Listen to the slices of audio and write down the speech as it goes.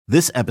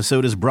This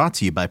episode is brought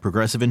to you by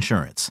Progressive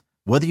Insurance.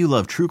 Whether you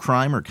love true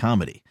crime or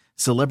comedy,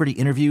 celebrity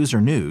interviews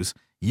or news,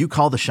 you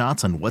call the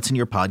shots on what's in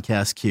your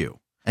podcast queue.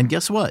 And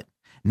guess what?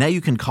 Now you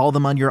can call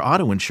them on your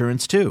auto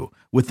insurance too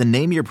with the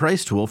Name Your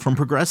Price tool from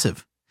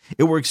Progressive.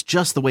 It works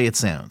just the way it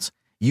sounds.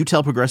 You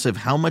tell Progressive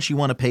how much you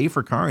want to pay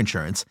for car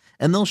insurance,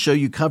 and they'll show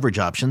you coverage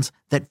options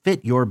that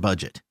fit your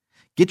budget.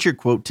 Get your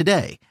quote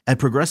today at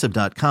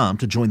Progressive.com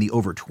to join the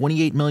over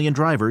 28 million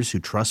drivers who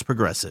trust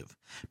Progressive.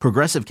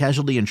 Progressive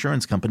Casualty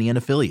Insurance Company and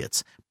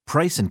Affiliates.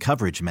 Price and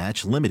coverage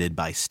match limited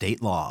by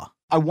state law.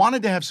 I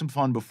wanted to have some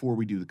fun before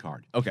we do the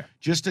card. Okay.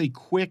 Just a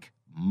quick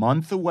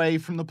month away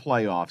from the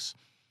playoffs,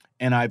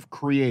 and I've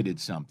created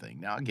something.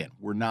 Now, again,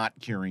 we're not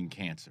curing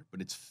cancer,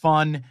 but it's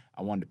fun.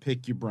 I wanted to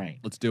pick your brain.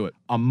 Let's do it.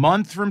 A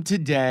month from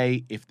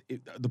today, if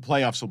the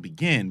playoffs will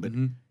begin, but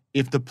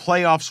if the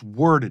playoffs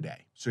were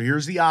today, so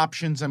here's the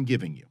options I'm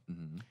giving you.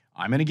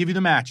 I'm going to give you the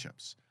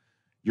matchups.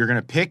 You're going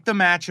to pick the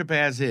matchup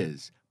as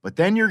is, but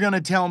then you're going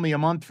to tell me a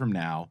month from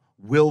now,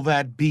 will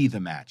that be the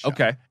matchup?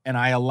 Okay. And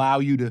I allow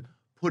you to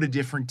put a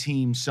different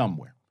team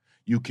somewhere.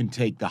 You can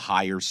take the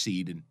higher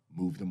seed and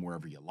move them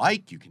wherever you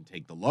like. You can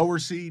take the lower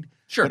seed.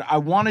 Sure. But I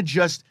want to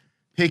just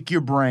pick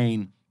your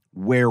brain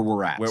where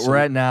we're at. Where we're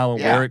at now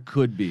and where it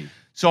could be.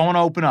 So I want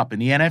to open up in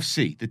the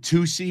NFC. The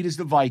 2 seed is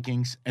the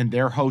Vikings, and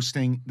they're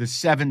hosting the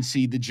 7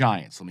 seed, the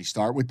Giants. Let me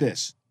start with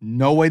this.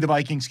 No way the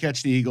Vikings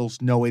catch the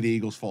Eagles. No way the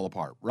Eagles fall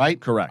apart, right?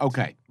 Correct.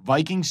 Okay.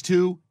 Vikings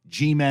 2,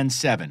 G-Men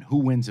 7. Who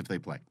wins if they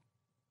play?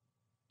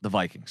 The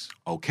Vikings.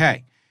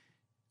 Okay.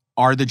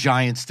 Are the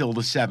Giants still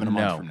the 7 a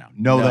month from now?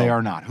 No, they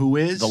are not. Who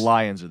is? The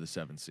Lions are the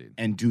 7 seed.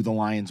 And do the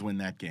Lions win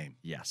that game?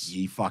 Yes.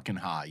 Ye fucking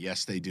high.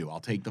 Yes, they do. I'll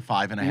take the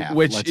 5.5.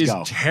 Which Let's is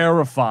go.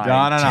 terrifying.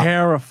 No.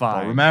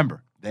 Terrifying. But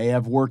remember, they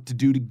have work to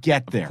do to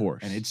get there. Of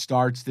course. And it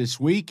starts this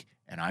week,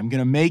 and I'm going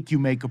to make you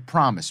make a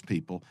promise,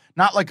 people.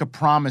 Not like a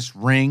promise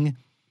ring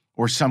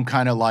or some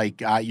kind of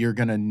like you're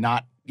going to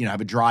not,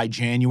 have a dry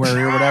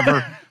January or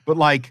whatever, but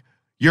like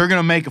you're going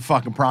to make a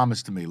fucking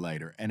promise to me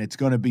later, and it's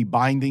going to be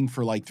binding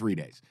for like 3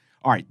 days.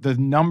 All right, the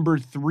number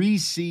 3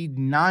 seed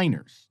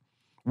Niners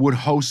would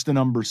host the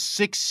number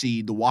 6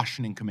 seed, the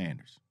Washington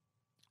Commanders.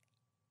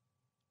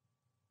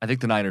 I think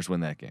the Niners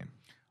win that game.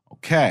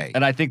 Okay.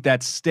 And I think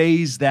that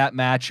stays that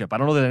matchup. I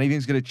don't know that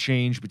anything's going to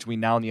change between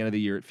now and the end of the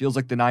year. It feels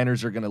like the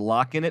Niners are going to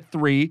lock in at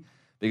 3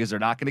 because they're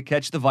not going to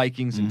catch the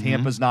Vikings and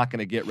Tampa's not going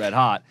to get red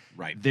hot.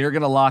 Right. They're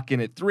going to lock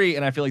in at 3,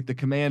 and I feel like the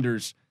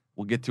Commanders,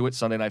 we'll get to it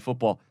Sunday Night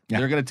Football,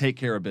 they're going to take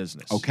care of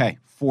business. Okay,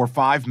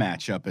 4-5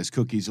 matchup, as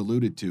Cookies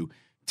alluded to.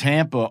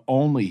 Tampa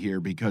only here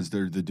because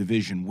they're the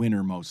division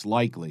winner most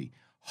likely,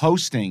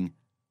 hosting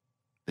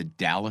the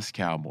Dallas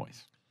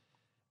Cowboys.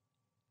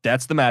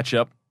 That's the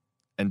matchup,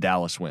 and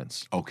Dallas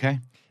wins. Okay.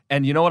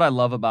 And you know what I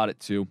love about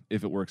it, too,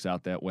 if it works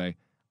out that way?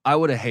 I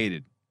would have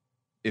hated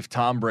if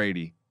Tom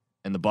Brady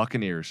and the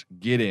Buccaneers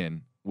get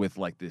in with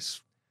like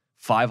this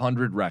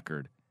 500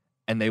 record,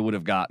 and they would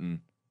have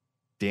gotten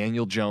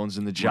Daniel Jones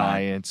and the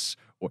Giants,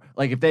 or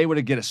like if they would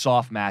have get a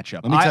soft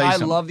matchup. Let me tell you I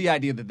something. love the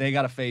idea that they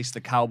got to face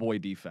the Cowboy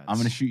defense. I'm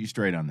going to shoot you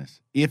straight on this.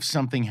 If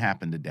something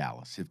happened to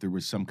Dallas, if there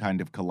was some kind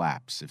of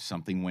collapse, if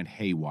something went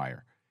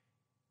haywire,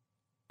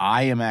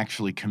 I am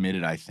actually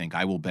committed, I think.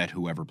 I will bet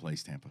whoever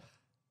plays Tampa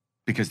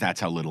because that's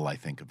how little I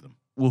think of them.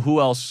 Well,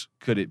 who else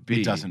could it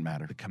be? It doesn't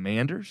matter. The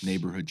Commanders?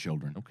 Neighborhood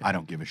children. Okay. I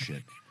don't give a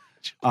shit.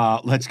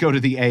 Let's go to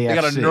the AFC. They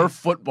got a Nerf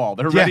football.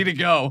 They're ready to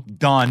go.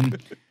 Done.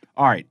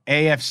 All right,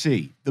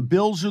 AFC. The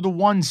Bills are the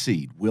 1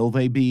 seed. Will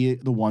they be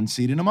the 1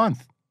 seed in a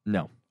month?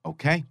 No.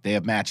 Okay. They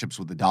have matchups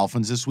with the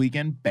Dolphins this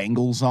weekend.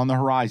 Bengals on the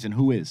horizon.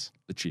 Who is?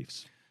 The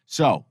Chiefs.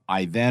 So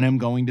I then am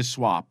going to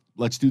swap.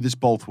 Let's do this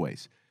both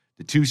ways.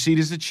 The 2 seed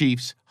is the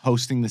Chiefs,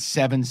 hosting the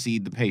 7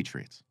 seed, the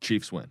Patriots.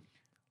 Chiefs win.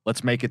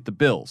 Let's make it the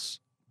Bills.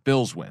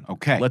 Bills win.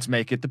 Okay. Let's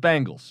make it the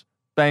Bengals.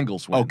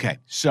 Bengals win. Okay.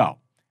 So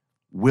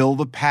will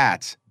the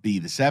Pats be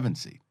the 7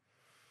 seed?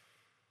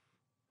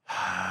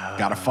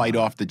 Got to fight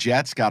off the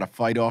Jets. Got to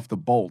fight off the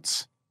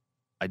Bolts.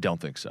 I don't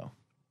think so.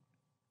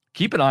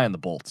 Keep an eye on the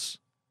Bolts.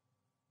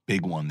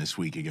 Big one this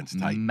week against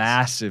the Titans.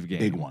 Massive game.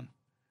 Big one.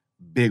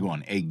 Big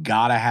one. They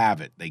got to have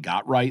it. They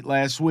got right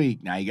last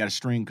week. Now you got to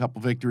string a couple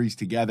victories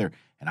together.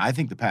 And I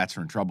think the Pats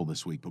are in trouble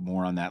this week, but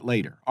more on that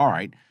later. All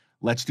right.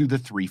 Let's do the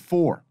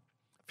 3-4.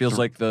 Feels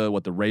like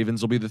the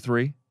Ravens will be the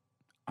 3.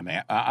 I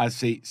mean, I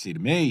see to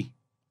me,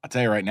 I'll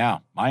tell you right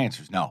now, my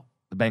answer is no.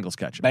 The Bengals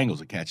catch The them.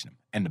 Bengals are catching them.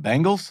 And the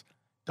Bengals,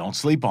 don't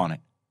sleep on it.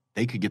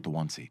 They could get the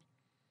 1 seed.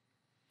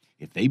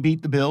 If they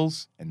beat the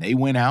Bills and they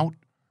win out,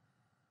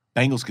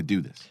 Bengals could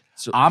do this.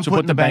 So I'm put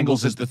putting the the Bengals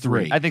Bengals as at the the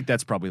 3. 3. I think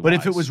that's probably But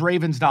wise. if it was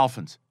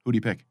Ravens-Dolphins, who do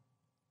you pick?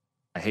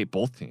 I hate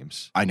both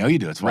teams. I know you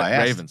do. That's why I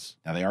asked. Ravens.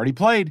 Now, they already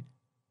played.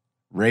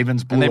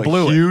 Ravens blew, And they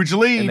blew a it. huge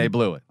lead. And they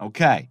blew it.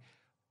 Okay.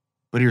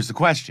 But here's the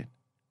question.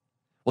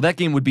 Well, that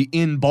game would be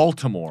in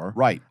Baltimore.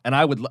 Right. And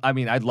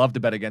I'd love to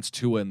bet against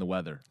Tua in the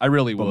weather. I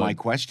really would. But my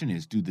question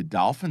is, do the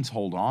Dolphins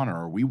hold on,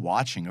 or are we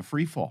watching a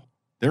free fall?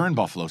 They're in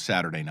Buffalo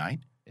Saturday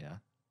night. Yeah.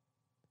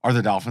 Are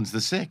the Dolphins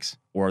the 6?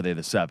 Or are they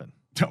the 7?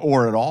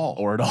 Or at all?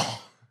 Or at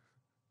all.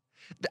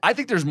 I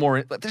think there's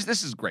more.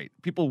 This is great.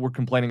 People were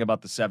complaining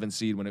about the 7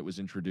 seed when it was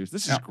introduced.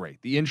 This is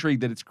great. The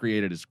intrigue that it's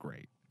created is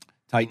great.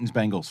 Titans,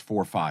 Bengals,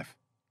 4-5.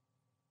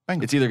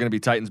 Bengals. It's either going to be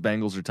Titans,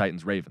 Bengals, or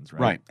Titans, Ravens,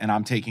 right? Right, and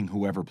I'm taking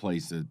whoever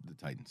plays the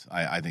Titans.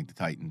 I think the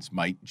Titans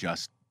might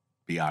just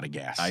be out of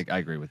gas. I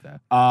agree with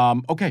that.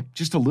 Okay,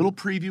 just a little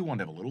preview. Want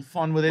to have a little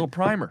fun with it. A little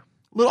primer.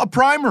 A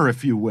primer,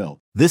 if you will.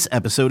 This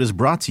episode is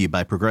brought to you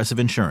by Progressive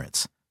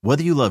Insurance.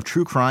 Whether you love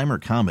true crime or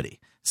comedy,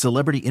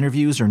 celebrity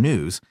interviews or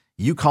news,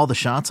 you call the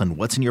shots on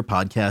what's in your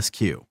podcast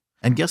queue.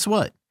 And guess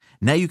what?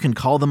 Now you can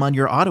call them on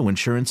your auto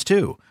insurance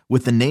too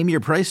with the Name Your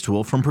Price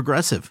tool from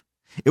Progressive.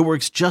 It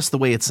works just the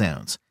way it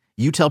sounds.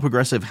 You tell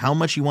Progressive how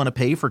much you want to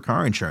pay for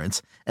car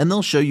insurance, and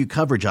they'll show you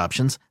coverage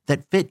options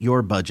that fit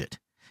your budget.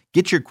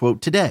 Get your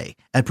quote today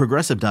at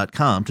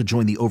Progressive.com to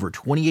join the over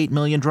 28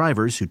 million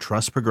drivers who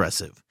trust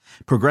Progressive.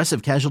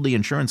 Progressive Casualty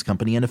Insurance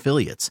Company and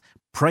Affiliates.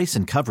 Price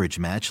and coverage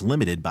match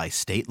limited by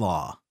state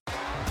law.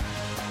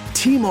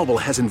 T-Mobile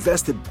has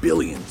invested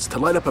billions to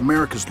light up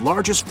America's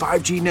largest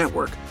 5G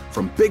network,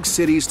 from big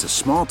cities to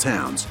small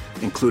towns,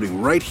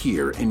 including right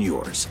here in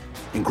yours.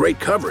 And great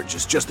coverage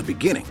is just the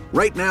beginning.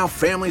 Right now,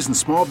 families and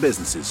small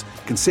businesses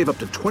can save up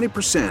to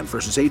 20%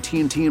 versus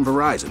AT&T and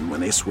Verizon when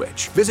they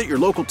switch. Visit your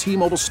local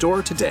T-Mobile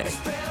store today.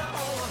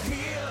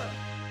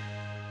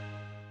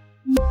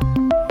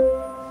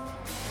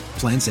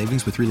 Plan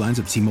savings with 3 lines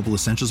of T-Mobile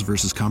Essentials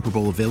versus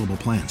comparable available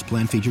plans.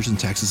 Plan features and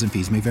taxes and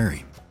fees may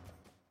vary.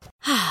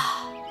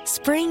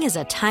 Spring is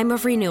a time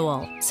of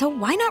renewal, so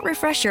why not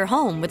refresh your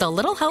home with a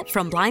little help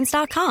from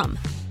Blinds.com?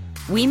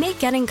 We make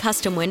getting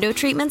custom window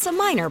treatments a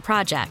minor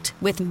project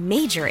with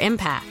major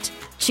impact.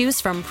 Choose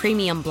from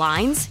premium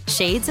blinds,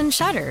 shades, and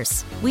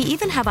shutters. We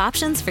even have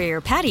options for your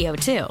patio,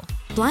 too.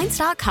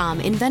 Blinds.com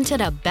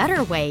invented a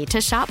better way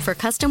to shop for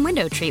custom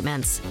window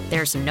treatments.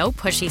 There's no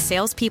pushy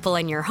salespeople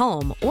in your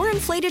home or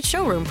inflated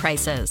showroom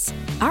prices.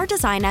 Our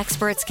design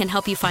experts can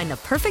help you find the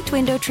perfect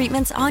window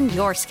treatments on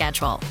your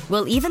schedule.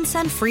 We'll even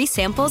send free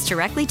samples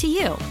directly to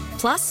you.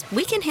 Plus,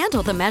 we can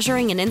handle the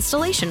measuring and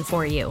installation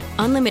for you.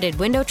 Unlimited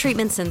window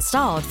treatments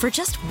installed for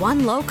just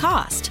one low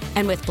cost.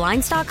 And with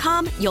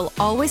Blinds.com, you'll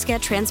always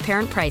get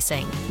transparent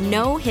pricing.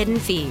 No hidden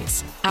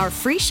fees. Our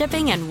free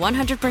shipping and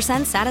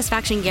 100%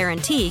 satisfaction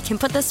guarantee can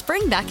put the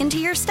spring back into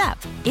your step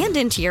and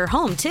into your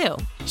home, too.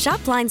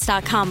 Shop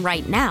Blinds.com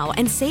right now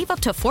and save up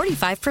to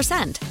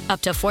 45%.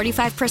 Up to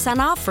 45%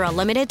 off for a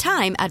limited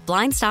time at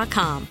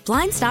Blinds.com.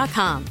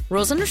 Blinds.com.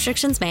 Rules and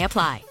restrictions may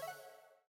apply.